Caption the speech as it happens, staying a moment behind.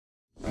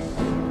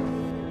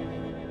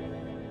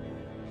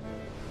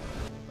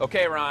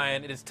Okay,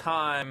 Ryan, it is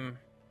time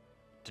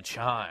to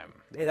chime.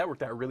 Hey, that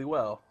worked out really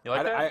well. You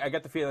like that? I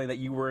got the feeling that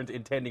you weren't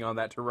intending on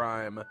that to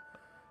rhyme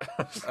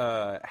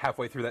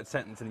halfway through that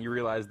sentence, and you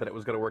realized that it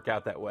was going to work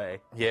out that way.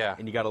 Yeah.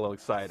 And you got a little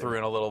excited. Threw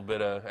in a little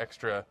bit of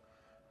extra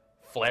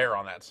flair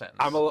on that sentence.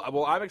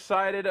 I'm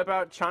excited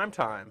about Chime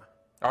Time.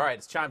 All right,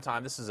 it's chime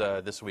time. This is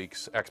this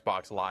week's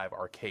Xbox Live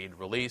Arcade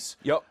release.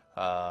 Yep.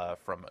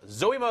 From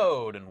Zoe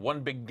Mode and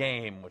One Big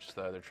Game, which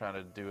they're trying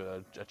to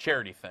do a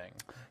charity thing.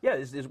 Yeah,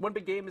 is One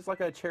Big Game is like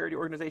a charity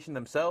organization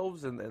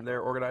themselves, and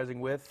they're organizing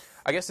with.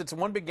 I guess it's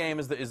One Big Game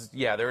is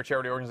they're a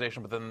charity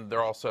organization, but then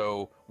they're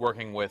also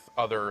working with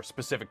other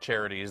specific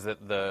charities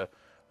that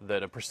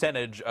a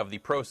percentage of the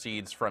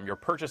proceeds from your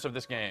purchase of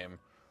this game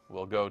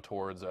will go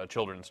towards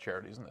children's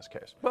charities in this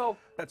case. Well,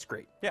 that's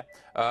great. Yeah,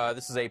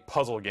 this is a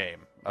puzzle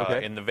game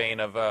Okay. in the vein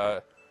of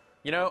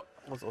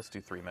let's do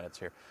 3 minutes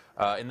here.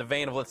 In the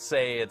vein of, let's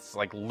say it's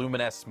like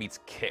Luminous meets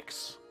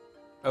Kicks.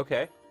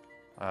 Okay.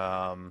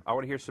 I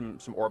want to hear some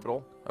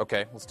Orbital.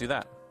 Okay, let's do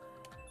that.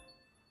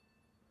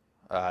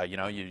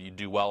 You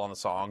do well on the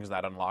songs, and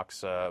that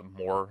unlocks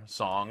more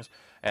songs.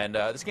 And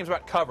this game's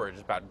about coverage.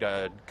 It's about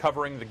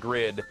covering the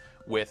grid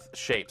with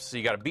shapes. So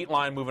you got a beat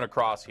line moving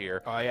across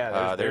here. Oh,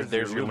 yeah, there's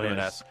your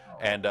Luminous.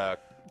 And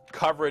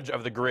coverage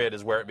of the grid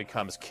is where it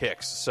becomes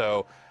Kicks.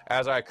 So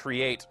as I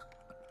create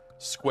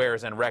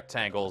squares and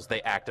rectangles,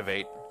 they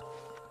activate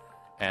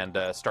and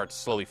start to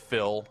slowly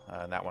fill.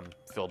 And that one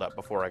filled up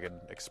before I could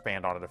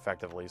expand on it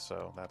effectively,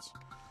 so that's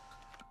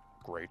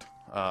great.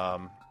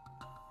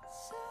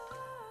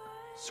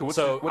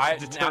 So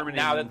determining...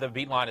 now that the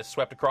beat line is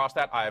swept across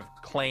that, I've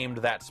claimed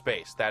that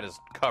space. That is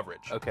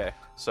coverage. Okay.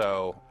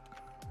 So,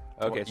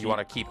 so you want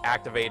to keep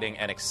activating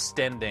and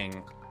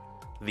extending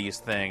these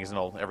things,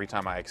 and every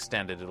time I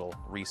extend it, it'll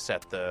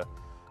reset the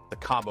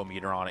combo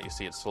meter on it. You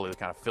see it slowly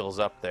kind of fills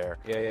up there.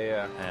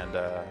 Yeah. And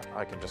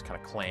I can just kind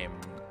of claim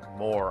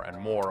more and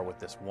more with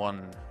this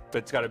one. But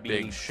it's got to be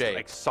big shape,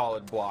 like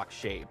solid block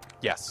shape.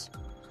 Yes. So.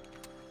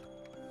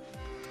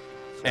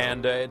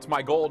 And it's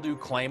my goal to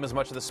claim as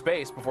much of the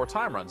space before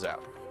time runs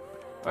out.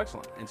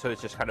 Excellent. And so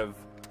it's just kind of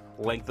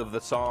length of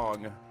the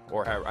song,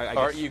 or how?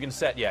 Or you can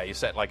set, you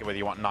set like whether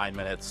you want 9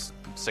 minutes,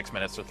 6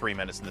 minutes, or 3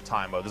 minutes in the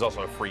time mode. There's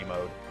also a free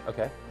mode.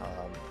 Okay.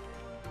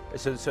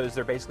 So is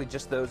there basically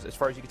just those, as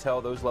far as you can tell,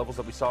 those levels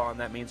that we saw on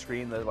that main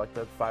screen,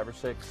 the 5 or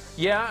 6?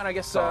 Yeah, and I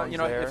guess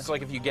it's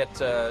like if you get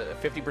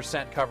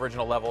 50% coverage in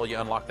a level, you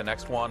unlock the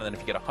next one, and then if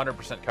you get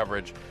 100%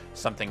 coverage,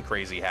 something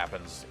crazy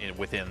happens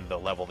within the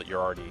level that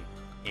you're already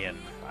in.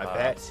 I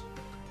bet.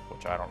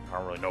 Which I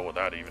don't really know what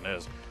that even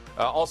is.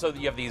 Also,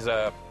 you have these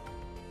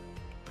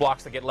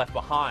blocks that get left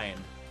behind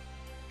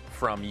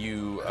from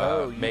you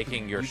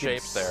making your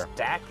shapes there.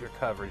 Stack your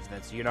coverage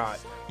then, so you're not.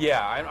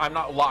 Yeah, I'm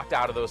not locked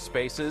out of those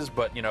spaces,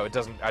 but it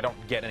doesn't. I don't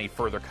get any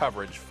further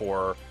coverage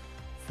for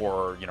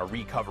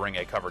recovering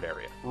a covered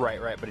area. Right.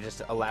 But it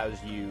just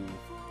allows you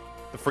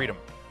the freedom,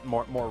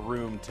 more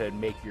room to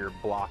make your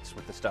blocks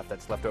with the stuff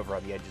that's left over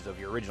on the edges of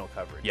your original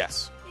coverage.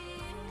 Yes.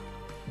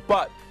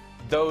 But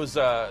those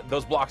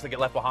blocks that get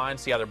left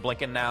behind, see how they're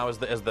blinking now as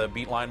the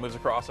beat line moves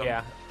across them?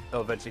 Yeah. They'll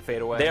eventually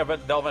fade away.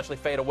 They'll eventually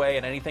fade away,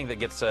 and anything that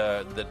gets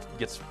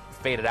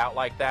faded out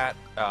like that,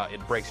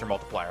 it breaks your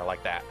multiplier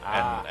like that,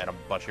 and a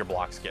bunch of your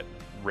blocks get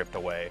ripped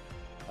away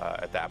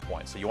at that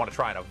point. So you want to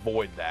try and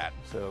avoid that.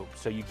 So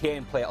you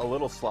can play a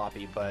little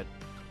sloppy, but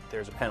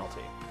there's a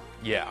penalty.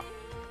 Yeah.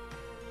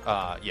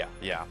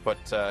 Yeah. But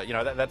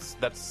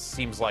that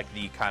seems like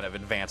the kind of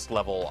advanced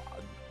level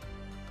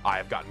I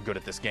have gotten good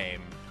at this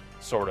game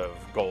sort of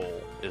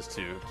goal is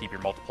to keep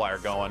your multiplier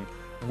going.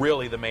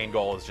 Really, the main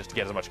goal is just to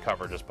get as much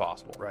coverage as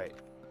possible. Right.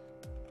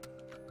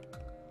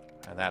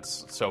 And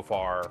that's, so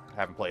far,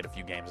 haven't played a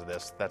few games of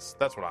this. That's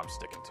what I'm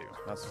sticking to.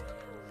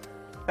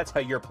 That's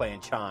how you're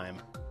playing Chime.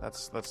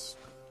 That's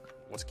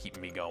what's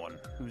keeping me going.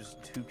 Who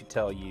could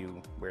tell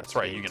you where? That's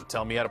right. You can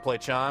tell me how to play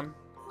Chime.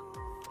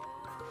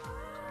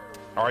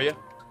 Are you?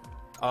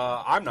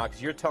 I'm not,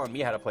 because you're telling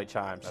me how to play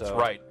Chime. That's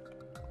right.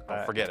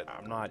 Don't forget it.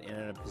 I'm not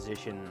in a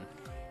position.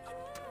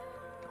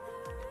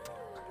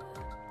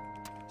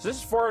 So this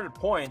is 400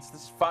 points.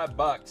 This is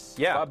 $5.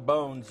 Yeah. 5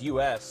 bones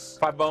US.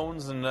 5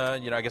 bones, and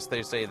I guess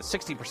they say the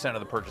 60% of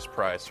the purchase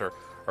price, or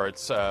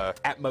it's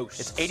at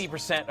most. It's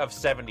 80% of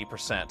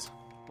 70%.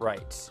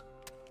 Right.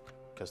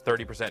 Because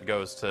 30%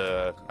 goes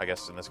to, I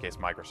guess in this case,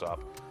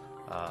 Microsoft,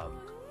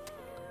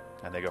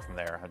 and they go from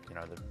there.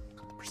 The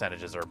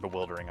percentages are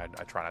bewildering. I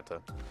try not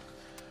to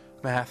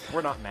math.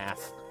 We're not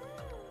math.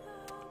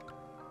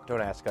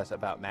 Don't ask us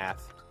about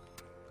math.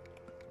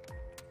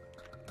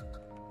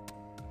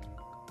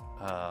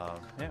 Yeah.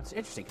 It's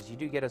interesting because you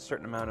do get a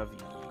certain amount of,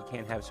 you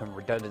can have some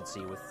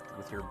redundancy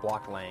with your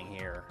block laying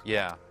here.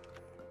 Yeah.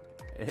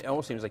 It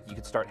almost seems like you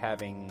could start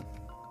having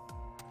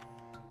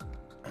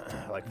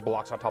like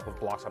blocks on top of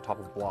blocks on top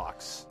of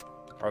blocks,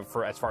 or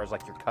for as far as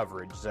like your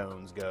coverage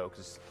zones go,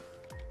 because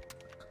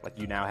like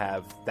you now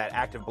have that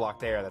active block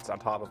there that's on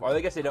top of. Or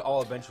I guess they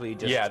all eventually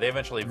just they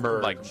eventually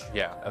merge.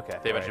 Okay.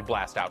 They eventually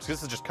blast out. So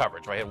this is just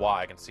coverage. If I hit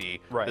Y, I can see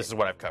this is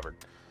what I've covered.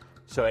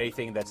 So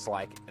anything that's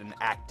like an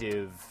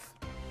active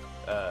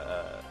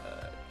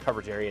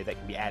coverage area that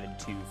can be added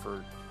to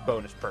for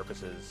bonus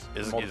purposes.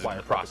 Is in multiplier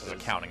the process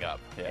purposes. of counting up.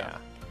 Yeah.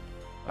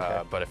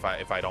 Okay. But if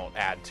I don't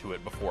add to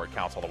it before it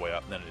counts all the way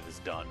up, then it is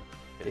done.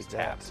 It is Dig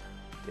that. tapped.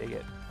 Dig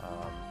it.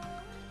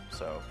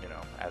 So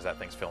as that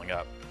thing's filling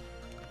up,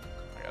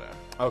 I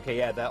gotta Okay,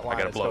 yeah, that line. I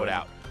gotta is blow going, it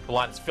out. The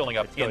line is filling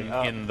up It's going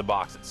up. in the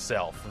box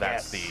itself.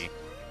 That's Yes.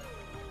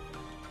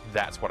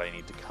 that's what I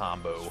need to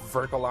combo.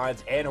 Vertical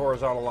lines and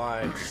horizontal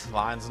lines.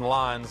 Lines and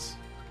lines.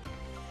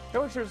 I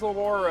wish there's a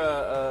little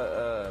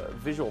more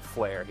visual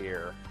flair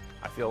here.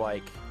 I feel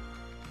like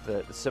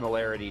the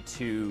similarity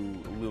to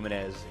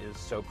Lumines is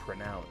so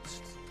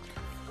pronounced.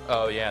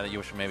 Oh yeah, that you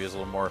wish maybe it was a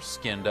little more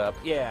skinned up.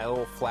 Yeah, a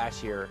little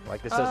flashier.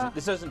 Like this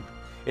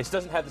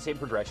doesn't have the same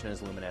progression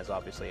as Lumines,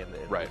 obviously, and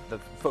Right. the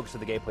focus of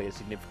the gameplay is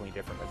significantly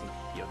different. I think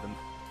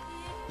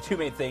the two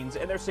main things,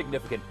 and they're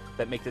significant,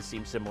 that make this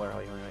seem similar. Oh,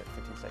 you only have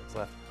 15 seconds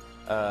left.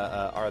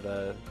 Are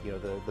the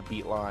the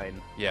beat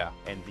line Yeah.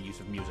 and the use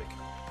of music.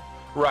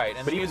 Right,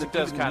 and But the even music the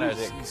does kind of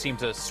music- seem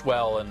to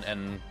swell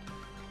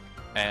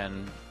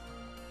and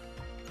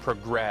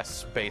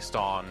progress based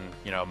on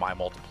my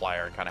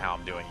multiplier and kind of how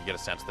I'm doing. You get a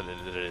sense that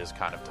it is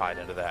kind of tied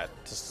into that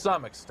to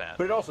some extent.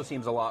 But it also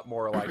seems a lot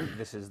more like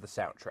this is the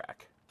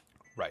soundtrack.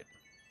 Right.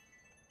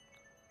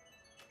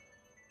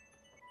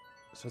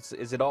 So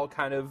is it all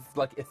kind of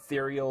like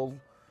ethereal,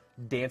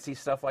 dancey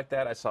stuff like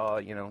that? I saw,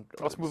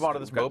 Let's move on to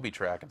this Moby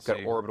track and We've got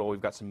see. Orbital,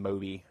 we've got some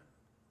Moby.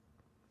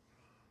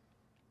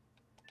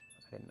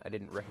 I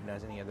didn't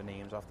recognize any other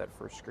names off that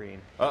first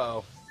screen.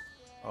 Uh-oh.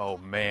 Oh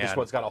man. This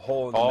one's got a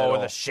hole in the Oh, middle.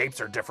 and the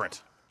shapes are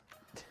different.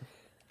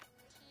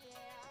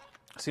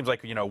 Seems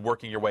like,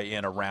 working your way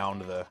in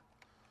around the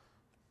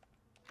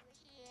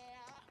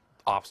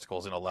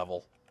obstacles in a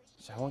level.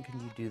 So how long can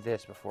you do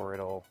this before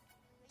it'll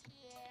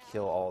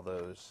kill all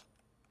those?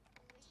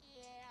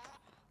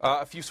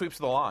 A few sweeps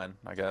of the line,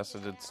 I guess.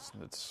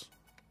 It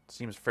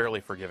seems fairly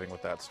forgiving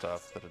with that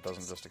stuff, that it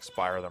doesn't just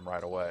expire them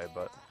right away.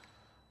 But,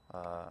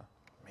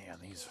 man,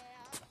 these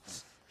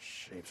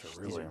shapes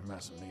are really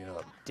messing me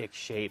up. Dick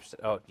shapes.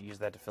 Oh, use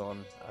that to fill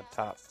in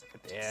top.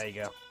 There you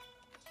go.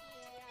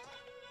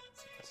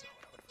 That's not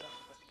what I would have done.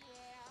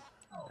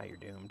 But now you're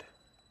doomed.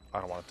 I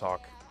don't want to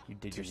talk You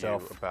did to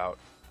yourself. you about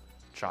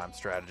Chime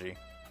strategy.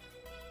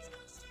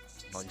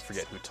 Well, you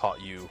forget who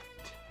taught you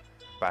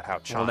about how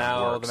Chime Well,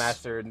 now works. the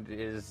master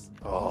is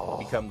Oh.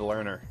 become the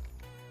learner.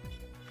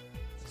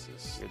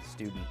 This You're the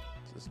student.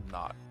 is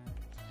not.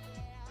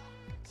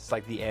 It's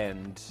like the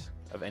end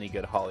of any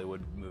good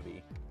Hollywood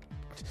movie.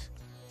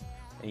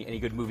 Any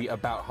good movie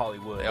about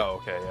Hollywood. Oh,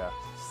 okay, yeah.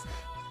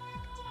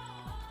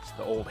 It's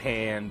the old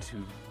hand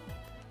who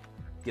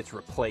gets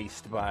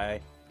replaced by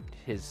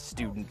his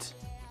student.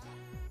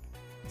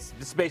 This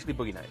is basically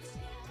Boogie Nights.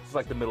 It's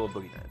like the middle of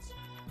Boogie Nights.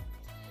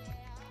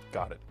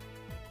 Got it.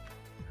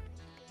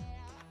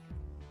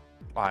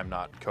 I'm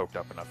not coked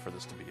up enough for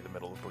this to be the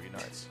middle of Boogie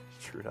Nights.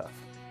 True enough.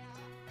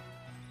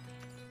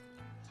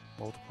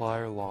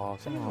 Multiplier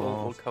loss.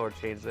 Little color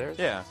change there.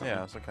 Yeah, Something-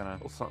 yeah. So kind A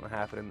of little something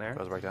happening there.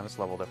 goes right down. This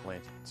level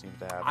definitely seems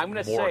to have I'm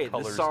gonna more say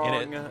colors this song,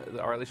 in it.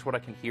 or at least what I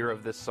can hear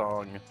of this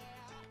song,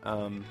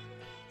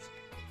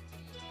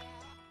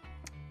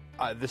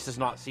 this does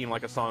not seem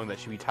like a song that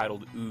should be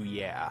titled "Ooh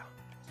Yeah."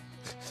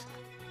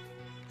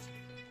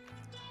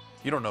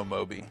 You don't know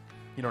Moby.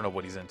 You don't know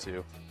what he's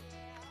into.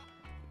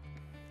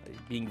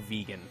 Being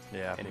vegan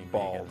Yeah, and being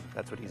bald, vegan.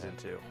 that's what he's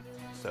into.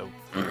 So,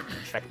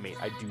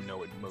 checkmate. I do know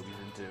what Moby's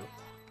into.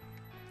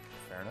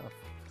 Fair enough.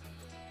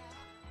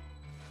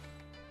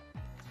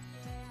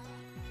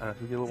 Can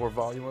we get a little more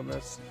volume on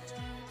this?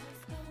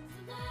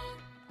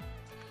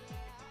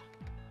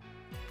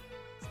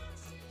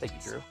 Thank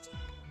you, Drew.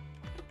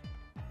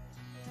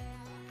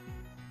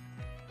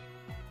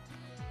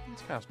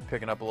 It's kind of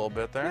picking up a little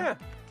bit there.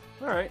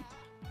 Yeah. All right.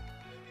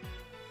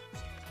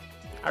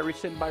 I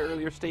rescind my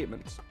earlier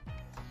statements.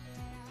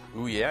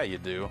 Ooh, yeah, you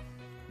do.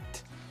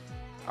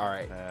 All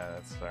right.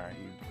 That's all right.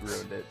 You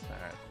ruined it. All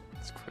right.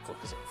 This quick look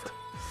is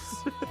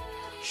over.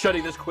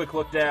 Shutting this quick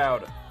look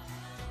down.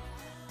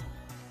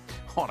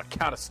 On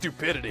account of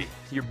stupidity.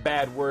 Your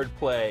bad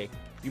wordplay.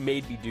 You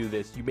made me do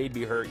this. You made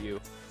me hurt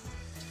you.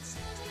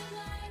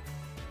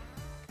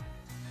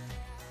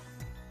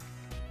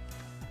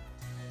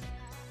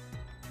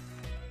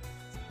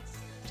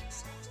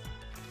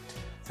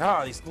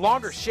 Ah, these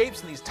longer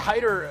shapes and these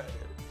tighter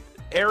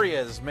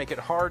areas make it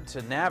hard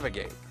to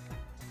navigate.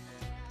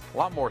 A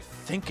lot more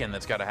thinking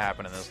that's got to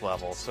happen in this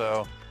level,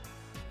 so...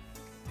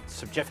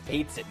 So Jeff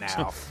hates it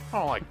now. I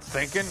don't like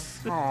thinking.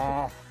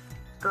 Aw.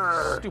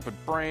 Stupid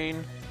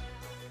brain.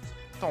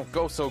 Don't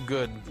go so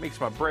good. Makes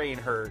my brain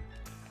hurt.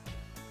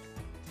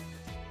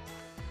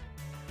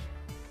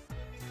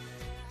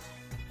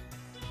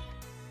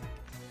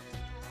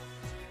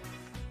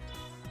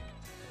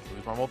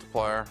 Lose my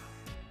multiplier.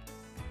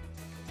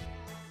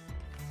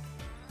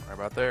 Right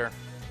about there.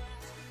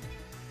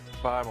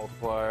 Bye,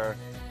 multiplier.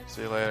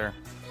 See you later.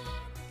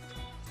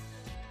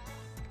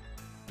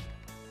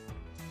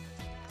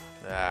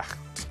 Ah.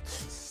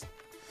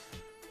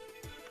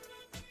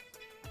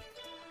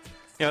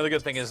 You know, the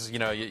good thing is, you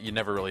know, you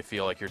never really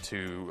feel like you're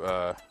too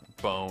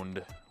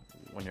boned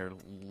when you're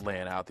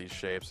laying out these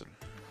shapes.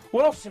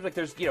 Well, it also seems like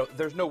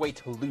there's no way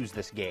to lose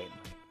this game.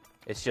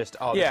 It's just,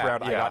 this Yeah,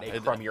 round I yeah. got a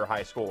crummier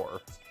high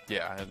score.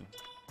 Yeah, and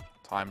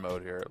time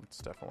mode here, it's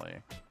definitely...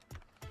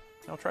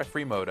 I'll try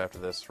free mode after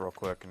this real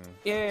quick and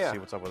see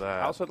what's up with that.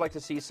 I also would like to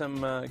see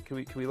some,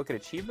 can we look at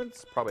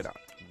achievements? Probably not.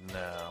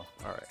 No.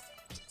 All right.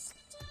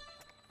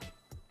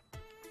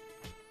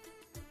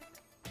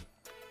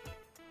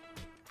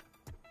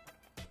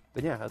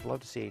 But yeah, I'd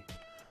love to see.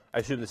 I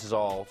assume this is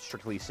all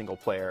strictly single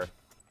player.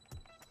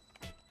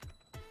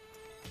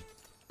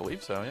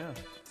 Believe so, yeah.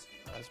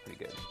 That's pretty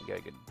good. You got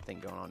a good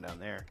thing going on down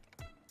there.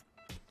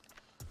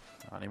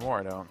 Not anymore,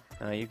 I don't.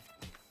 You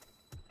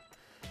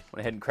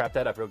went ahead and crapped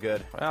that up real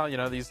good. Well, you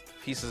know, these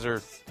pieces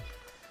are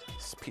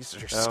Oh,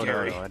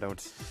 scary. No, I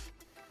don't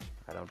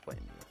blame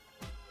you.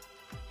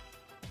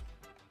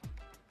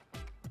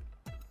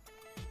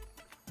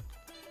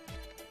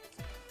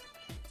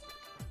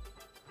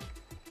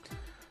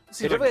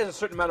 It definitely has a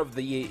certain amount of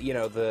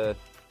the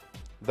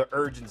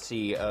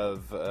urgency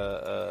of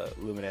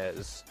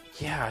Lumines.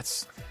 Yeah,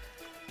 it's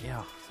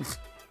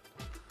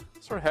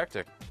sort of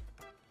hectic,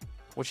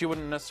 which you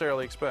wouldn't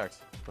necessarily expect,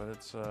 but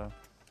it's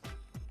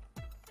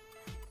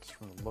just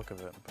from the look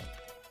of it. But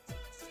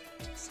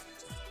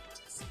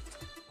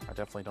I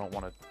definitely don't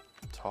want to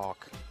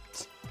talk.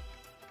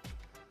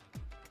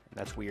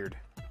 That's weird.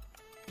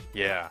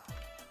 Yeah.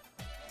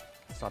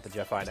 It's not the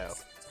Jeff I know.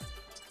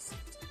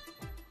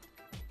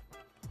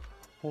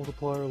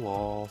 Multiplier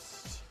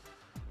lost.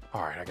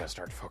 All right, I gotta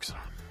start focusing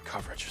on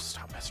coverage. Just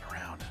stop messing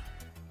around.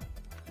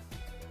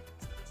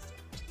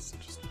 Just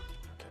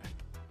okay.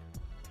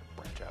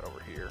 Branch out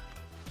over here.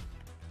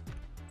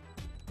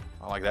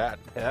 I like that.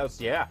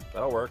 Yeah,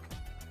 that'll work.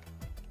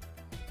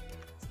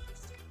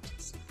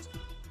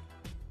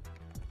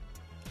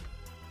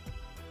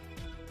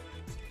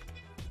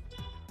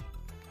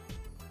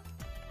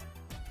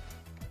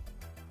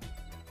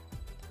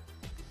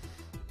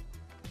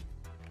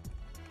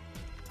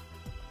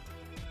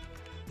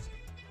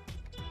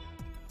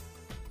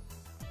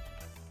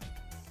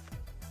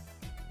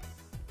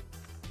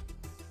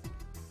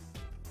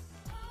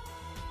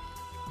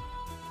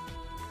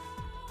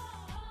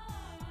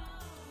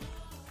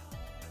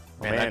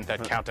 Man,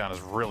 that countdown is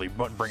really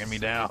bringing me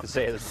down. To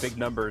say there's big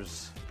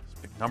numbers.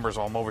 Big numbers,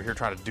 while I'm over here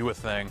trying to do a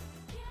thing.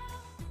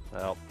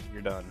 Well,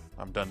 you're done.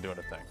 I'm done doing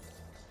a thing.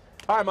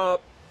 Time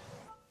up.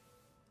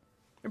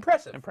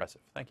 Impressive.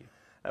 Impressive. Thank you.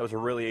 That was a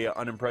really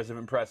unimpressive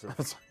impressive.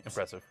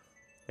 Impressive.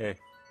 Hey.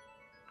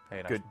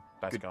 Hey, nice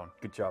good going.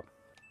 Good job.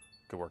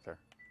 Good work there.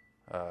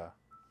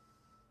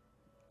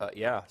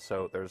 Yeah,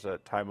 so there's a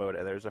time mode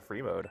and there's a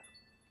free mode.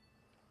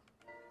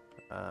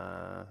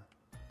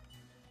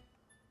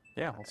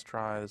 Yeah, let's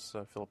try this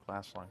Philip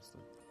Glass line. It's the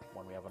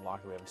one we have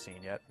unlocked that we haven't seen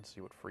yet, and see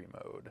what free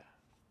mode.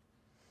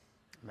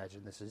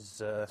 Imagine this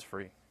is It's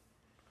free.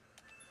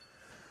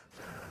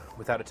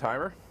 without a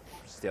timer.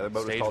 The other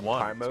mode is Stage called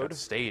 1. time mode.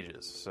 It's got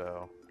stages,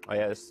 so... Oh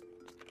yeah, this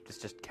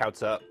just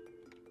counts up.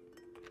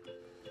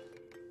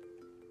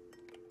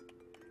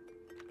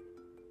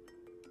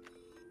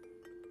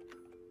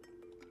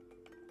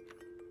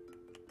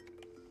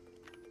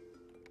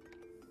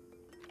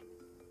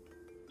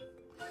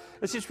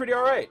 This seems pretty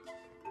all right.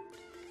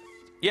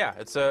 Yeah,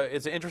 it's an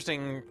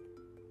interesting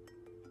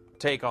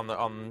take on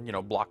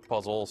block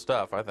puzzle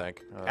stuff, I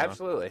think.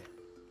 Absolutely.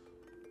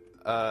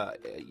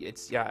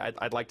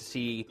 I'd like to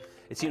see.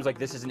 It seems like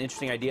this is an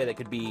interesting idea that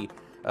could be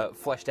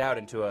fleshed out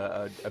into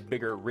a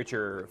bigger,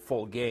 richer,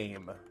 full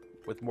game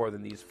with more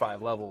than these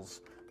 5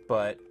 levels.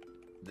 But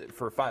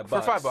for $5,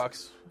 For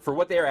 $5, for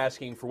what they're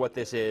asking, for what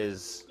this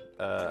is,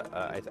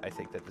 I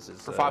think that this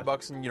is for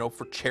 $5, and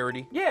for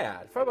charity.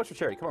 Yeah, $5 for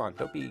charity. Come on,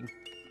 don't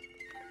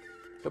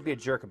be a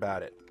jerk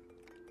about it.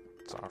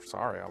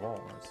 Sorry, I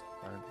won't.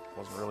 I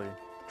wasn't really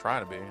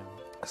trying to be.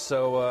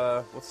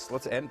 So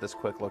let's end this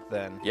quick look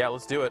then. Yeah,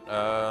 let's do it.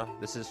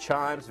 This is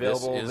Chimes,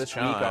 available This is this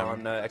Chime. week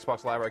on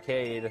Xbox Live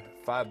Arcade.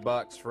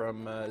 $5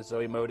 from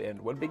Zoe Mode and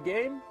one big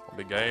game. A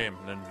big game,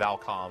 and then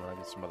Valcom, and I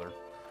get some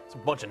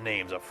bunch of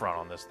names up front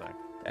on this thing.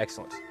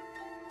 Excellent.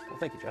 Well,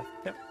 thank you, Jeff.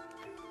 Yep.